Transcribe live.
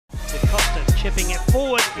chipping it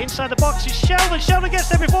forward inside the box is Sheldon. Sheldon gets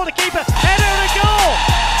there before the keeper. Header and a goal!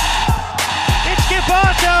 It's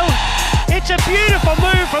Kibato. It's a beautiful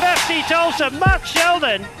move from FC Tulsa. Matt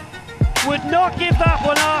Sheldon would not give that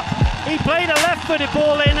one up. He played a left-footed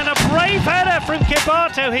ball in and a brave header from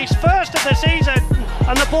Kibato, his first of the season.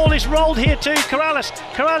 And the ball is rolled here to Corrales.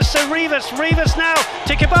 Corrales to Rivas. Rivas now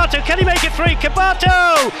to Kibato. Can he make it 3?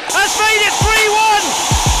 Kibato has made it 3-1.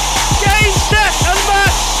 Game, set and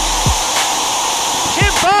match.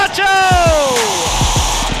 Kibato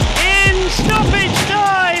in stoppage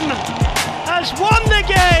time has won the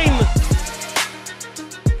game.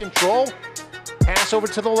 Control. Pass over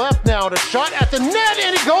to the left now. The shot at the net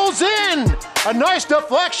and it goes in. A nice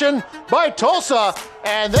deflection by Tulsa,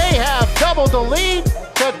 and they have doubled the lead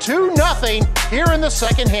to 2-0 here in the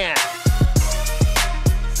second half.